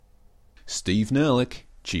Steve Nerlich,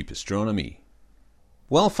 Cheap Astronomy.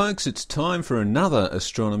 Well folks, it's time for another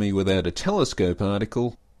Astronomy Without a Telescope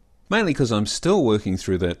article, mainly because I'm still working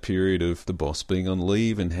through that period of the boss being on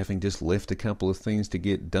leave and having just left a couple of things to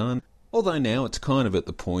get done, although now it's kind of at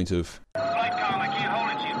the point of... Flight com, I can't hold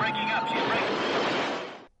it, she's breaking up,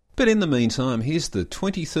 But in the meantime, here's the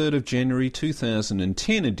 23rd of January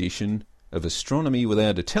 2010 edition of Astronomy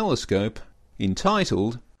Without a Telescope,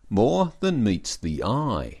 entitled More Than Meets the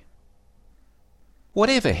Eye.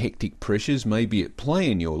 Whatever hectic pressures may be at play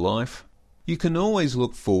in your life, you can always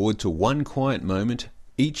look forward to one quiet moment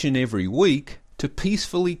each and every week to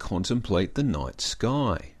peacefully contemplate the night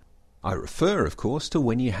sky. I refer, of course, to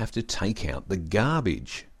when you have to take out the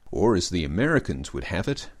garbage, or as the Americans would have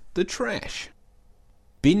it, the trash.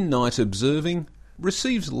 Bin night observing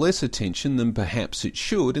receives less attention than perhaps it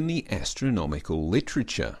should in the astronomical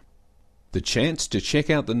literature. The chance to check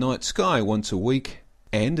out the night sky once a week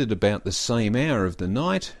and at about the same hour of the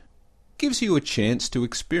night gives you a chance to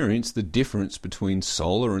experience the difference between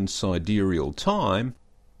solar and sidereal time,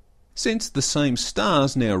 since the same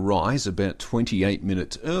stars now rise about 28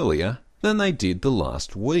 minutes earlier than they did the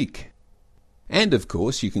last week. And of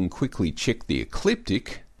course you can quickly check the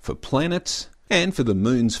ecliptic for planets and for the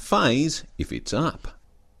moon's phase if it's up.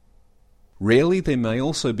 Rarely there may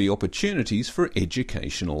also be opportunities for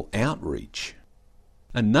educational outreach.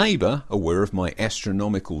 A neighbour, aware of my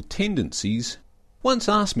astronomical tendencies, once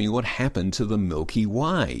asked me what happened to the Milky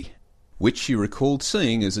Way, which she recalled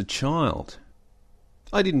seeing as a child.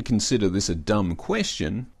 I didn't consider this a dumb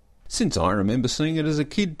question, since I remember seeing it as a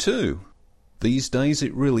kid too. These days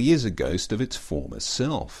it really is a ghost of its former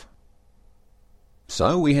self.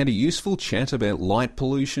 So we had a useful chat about light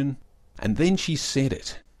pollution, and then she said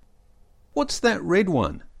it. "What's that red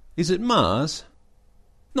one? Is it Mars?"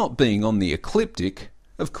 Not being on the ecliptic,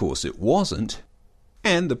 of course it wasn't,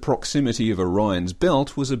 and the proximity of Orion's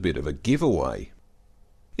belt was a bit of a giveaway.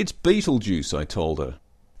 "It's Betelgeuse," I told her,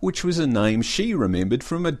 which was a name she remembered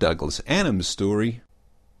from a Douglas Adams story,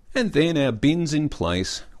 and then, our bins in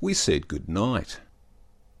place, we said good night.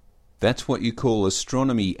 That's what you call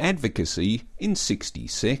astronomy advocacy in 60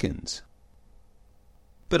 seconds.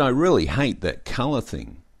 But I really hate that colour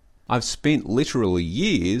thing. I've spent literally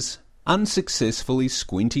years unsuccessfully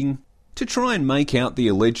squinting to try and make out the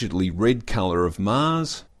allegedly red colour of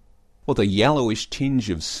Mars or the yellowish tinge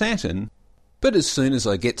of Saturn, but as soon as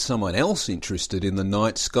I get someone else interested in the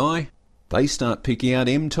night sky, they start picking out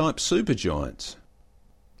M-type supergiants.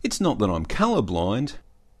 It's not that I'm colourblind.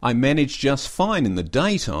 I manage just fine in the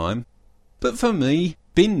daytime, but for me,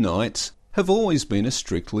 bin nights have always been a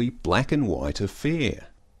strictly black and white affair.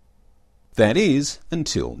 That is,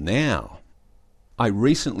 until now. I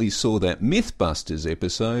recently saw that Mythbusters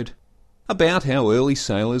episode about how early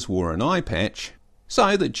sailors wore an eye patch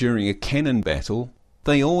so that during a cannon battle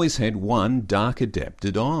they always had one dark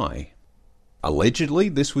adapted eye. Allegedly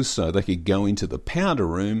this was so they could go into the powder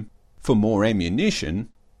room for more ammunition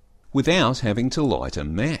without having to light a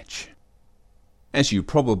match. As you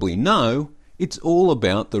probably know, it's all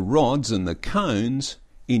about the rods and the cones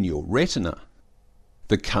in your retina.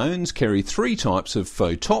 The cones carry 3 types of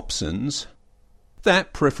photopsins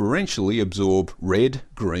that preferentially absorb red,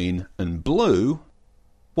 green and blue,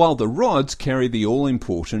 while the rods carry the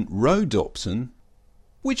all-important rhodopsin,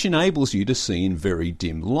 which enables you to see in very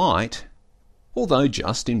dim light, although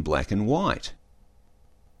just in black and white.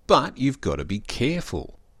 But you've got to be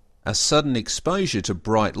careful. A sudden exposure to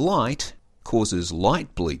bright light causes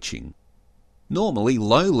light bleaching. Normally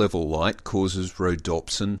low-level light causes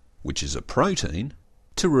rhodopsin, which is a protein,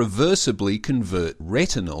 to reversibly convert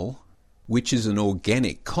retinol, which is an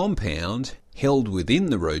organic compound held within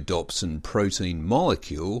the rhodopsin protein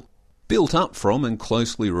molecule, built up from and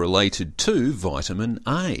closely related to vitamin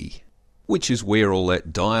A, which is where all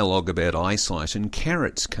that dialogue about eyesight and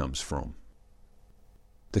carrots comes from.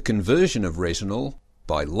 The conversion of retinol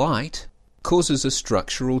by light causes a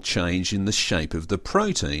structural change in the shape of the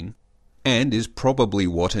protein and is probably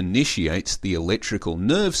what initiates the electrical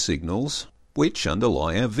nerve signals which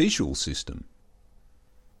underlie our visual system.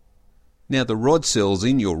 Now the rod cells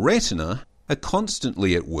in your retina are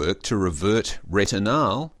constantly at work to revert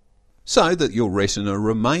retinal so that your retina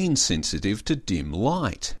remains sensitive to dim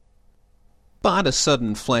light. But a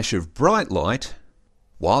sudden flash of bright light,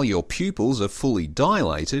 while your pupils are fully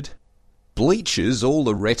dilated, bleaches all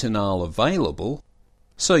the retinal available,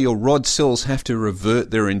 so your rod cells have to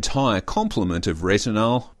revert their entire complement of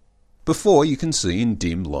retinol before you can see in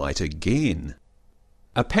dim light again.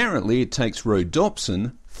 Apparently it takes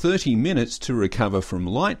rhodopsin 30 minutes to recover from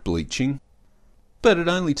light bleaching, but it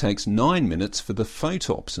only takes 9 minutes for the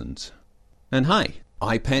photopsins. And hey,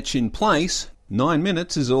 Eye patch in place, 9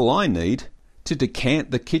 minutes is all I need to decant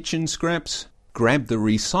the kitchen scraps, grab the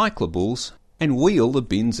recyclables, and wheel the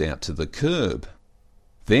bins out to the curb.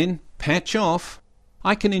 Then, patch off,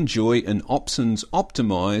 I can enjoy an Opson's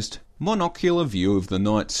optimised monocular view of the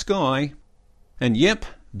night sky, and yep,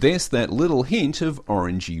 there's that little hint of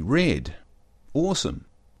orangey red. Awesome.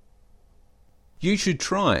 You should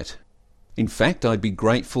try it. In fact, I'd be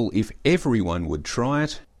grateful if everyone would try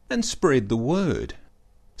it and spread the word.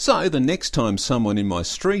 So the next time someone in my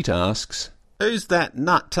street asks, "Who's that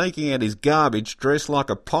nut taking out his garbage dressed like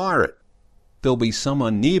a pirate?" there'll be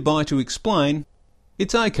someone nearby to explain,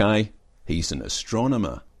 "It's okay, he's an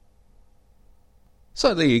astronomer."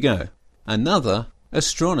 So there you go, another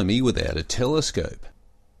astronomy without a telescope.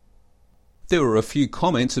 There were a few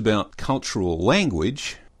comments about cultural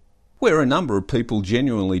language, where a number of people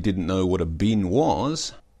genuinely didn't know what a bin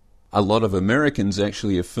was. A lot of Americans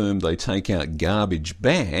actually affirmed they take out garbage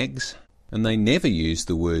bags, and they never use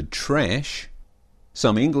the word trash.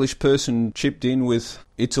 Some English person chipped in with,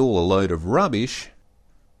 "It's all a load of rubbish."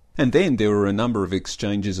 And then there were a number of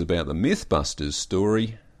exchanges about the Mythbusters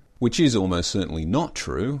story, which is almost certainly not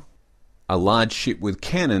true. A large ship with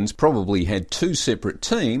cannons probably had 2 separate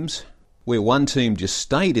teams, where one team just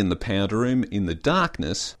stayed in the powder room in the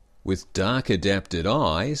darkness with dark adapted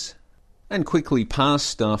eyes and quickly passed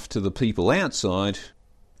stuff to the people outside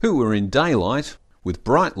who were in daylight with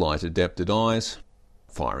bright light adapted eyes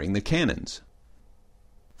firing the cannons.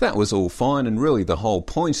 That was all fine, and really the whole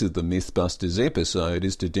point of the Mythbusters episode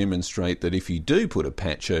is to demonstrate that if you do put a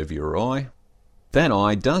patch over your eye, that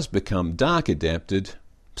eye does become dark adapted,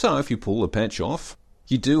 so if you pull the patch off,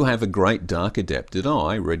 you do have a great dark adapted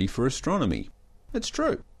eye ready for astronomy. It's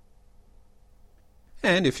true.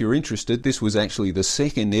 And if you're interested, this was actually the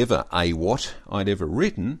second ever AWOT I'd ever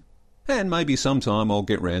written, and maybe sometime I'll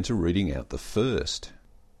get round to reading out the first.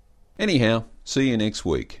 Anyhow, see you next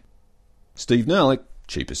week. Steve Nerlich,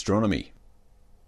 Cheap Astronomy.